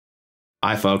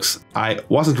Hi folks, I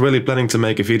wasn't really planning to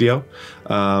make a video,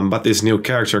 but this new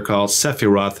character called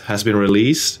Sephiroth has been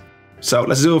released. So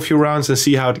let's do a few rounds and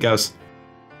see how it goes.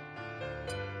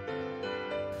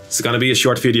 It's gonna be a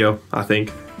short video, I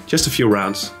think. Just a few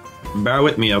rounds. Bear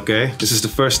with me, okay? This is the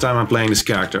first time I'm playing this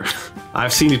character.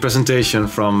 I've seen the presentation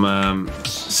from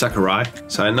Sakurai,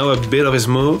 so I know a bit of his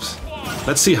moves.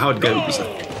 Let's see how it goes.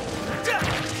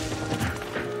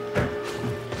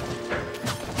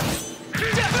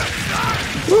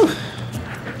 Woo.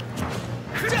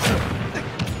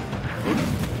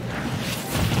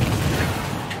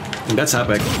 That's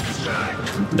epic.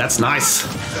 That's nice.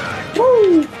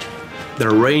 Woo. The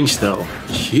range though.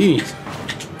 Jeez.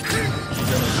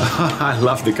 I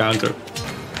love the counter.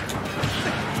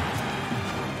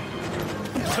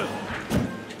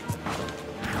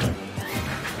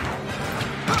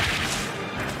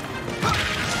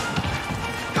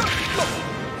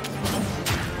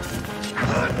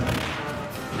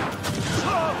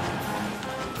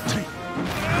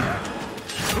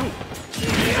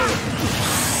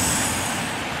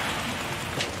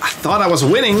 I thought I was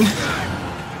winning.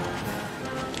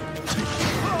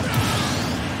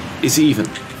 Is even.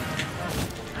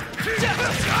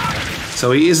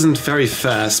 So he isn't very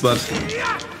fast, but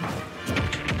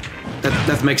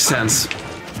that makes sense.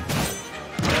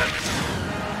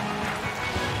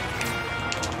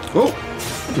 Oh,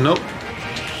 nope.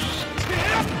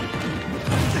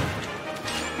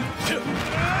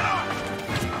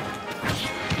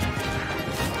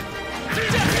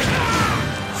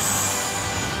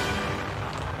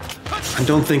 I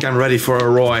don't think I'm ready for a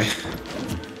Roy.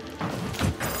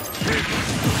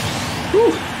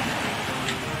 Whew.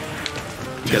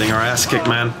 Getting our ass kicked,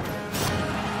 man.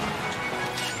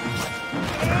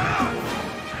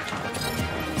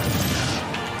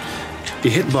 The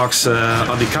hitbox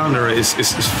on the counter is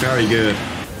very good.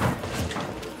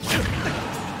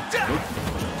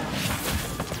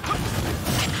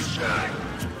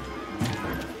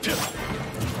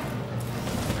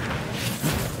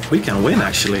 We can win,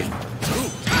 actually.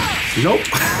 Nope.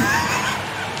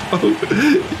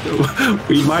 Oh,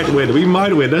 we might win. We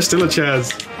might win. There's still a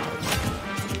chance.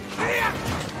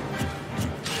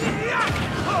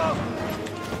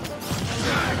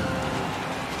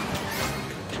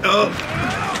 Oh.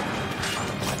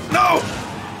 No.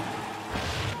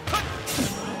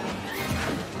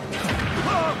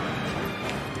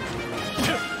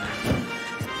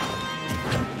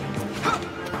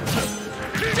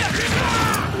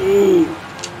 Ooh.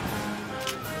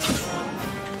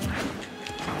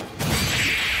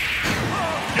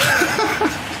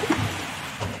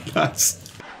 That's...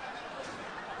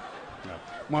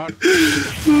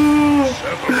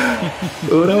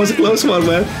 Oh, that was a close one,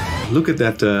 man. Look at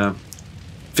that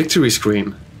victory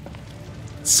screen.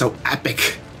 It's so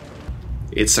epic.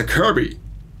 It's a Kirby.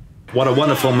 What a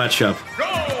wonderful matchup.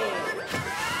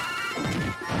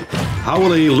 How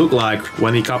will he look like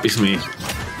when he copies me?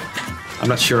 I'm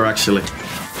not sure, actually.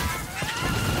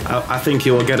 I think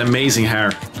he will get amazing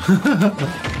hair.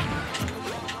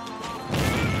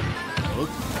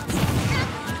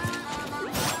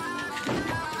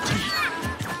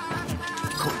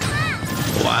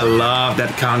 Oh, I love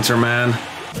that counter, man.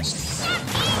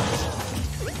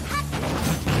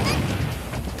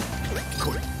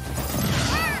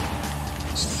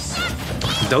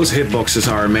 Those hitboxes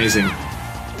are amazing.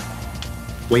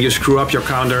 When you screw up your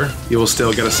counter, you will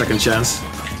still get a second chance.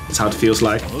 That's how it feels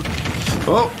like.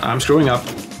 Oh, I'm screwing up.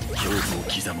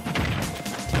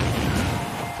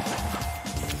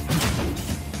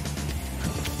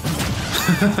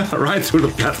 Right through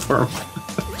the platform.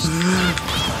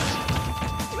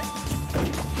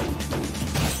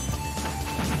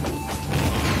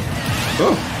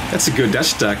 Oh, that's a good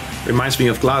dash attack. Reminds me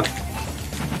of Cloud.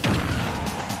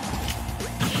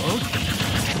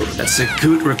 That's a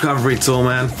good recovery tool,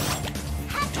 man.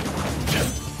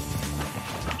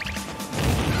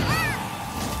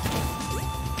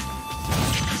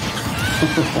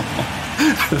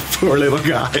 Poor little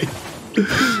guy.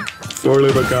 Poor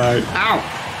little guy.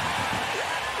 Ow!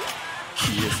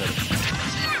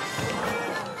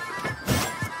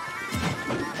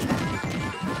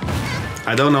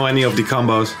 I don't know any of the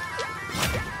combos.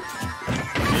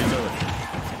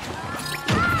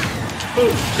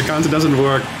 Oh, the counter doesn't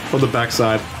work on the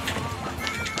backside.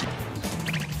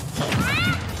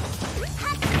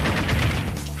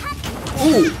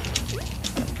 Ooh!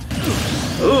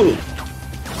 Ooh!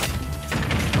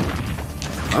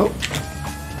 Oh.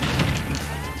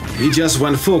 He just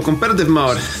went full competitive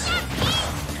mode.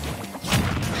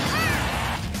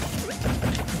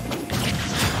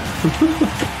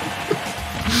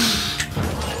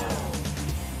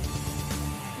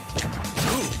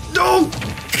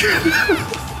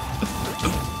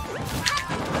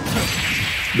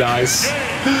 Nice.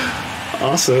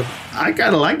 Awesome. I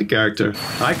kind of like the character.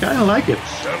 I kind of like it.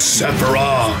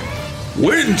 Sephiroth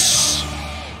wins.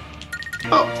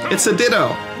 Oh, it's a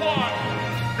ditto.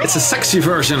 It's a sexy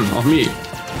version of me.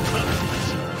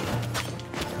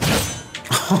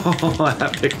 Oh,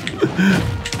 epic.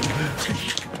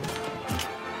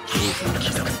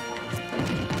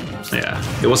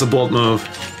 Yeah, it was a bold move.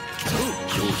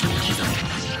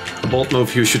 A bold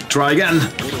move you should try again.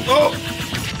 Oh!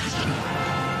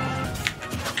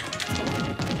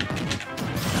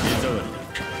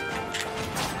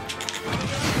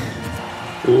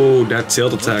 Ooh, that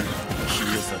tilt attack.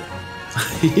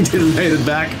 He didn't make it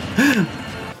back.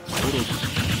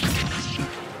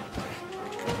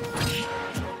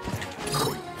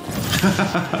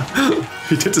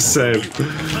 He did the same.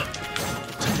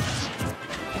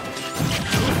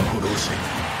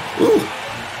 Ooh.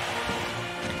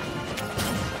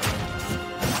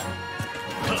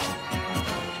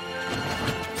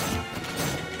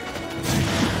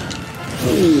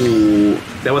 Ooh,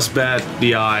 that was bad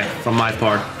DI from my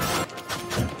part.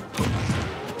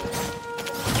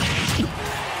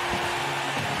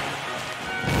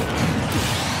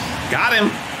 Got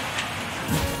him.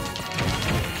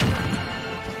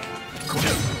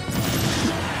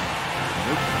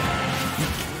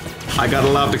 I gotta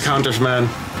love the counters, man.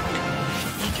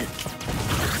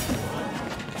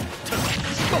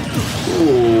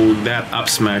 Ooh, that up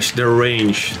smash, the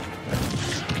range.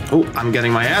 Oh, I'm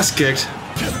getting my ass kicked.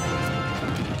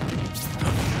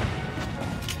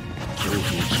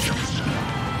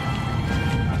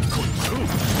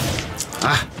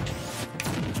 Ah.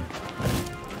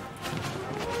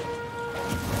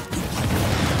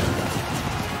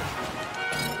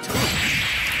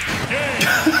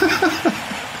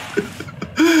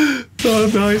 Oh,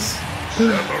 nice.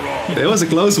 It was a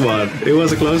close one. It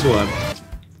was a close one.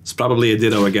 It's probably a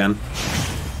ditto again.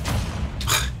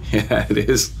 Yeah, it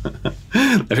is.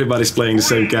 Everybody's playing the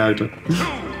same character. 2,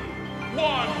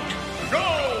 1, go!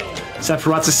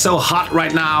 Sephiroth is so hot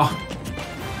right now.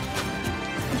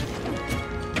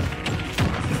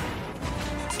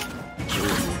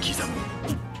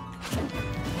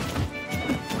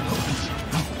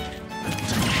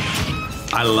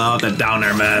 I love that down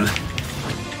air, man.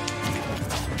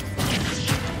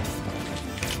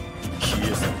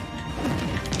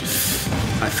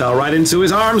 I fell right into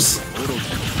his arms.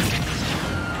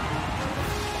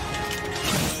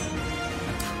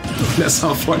 That's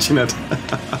unfortunate.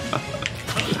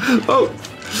 Oh,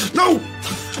 no!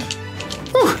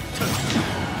 Whew.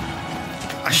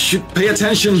 I should pay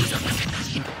attention.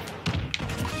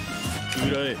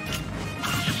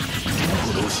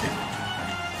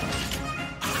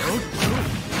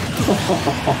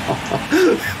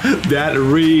 That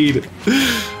read.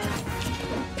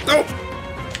 Oh!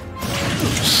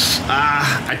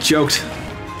 Ah, I choked.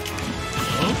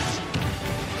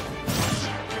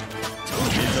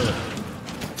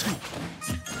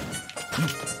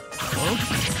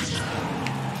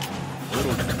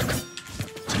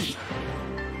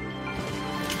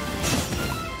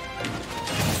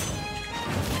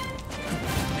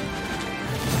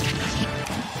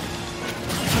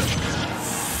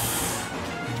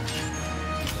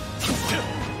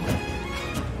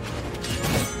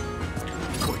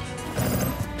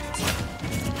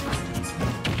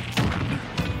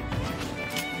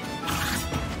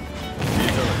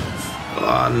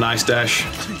 Nice dash.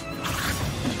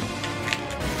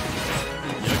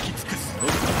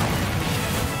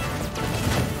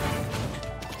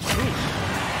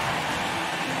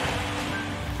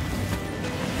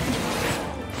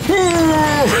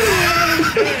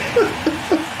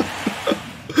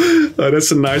 Oh,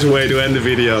 that's a nice way to end the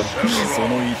video.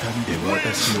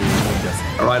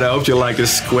 Alright, I hope you like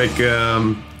this quick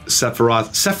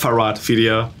Sephiroth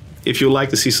video. If you'd like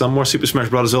to see some more Super Smash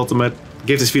Bros. Ultimate,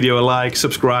 give this video a like,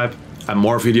 subscribe, and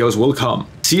more videos will come.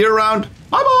 See you around.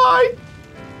 Bye bye!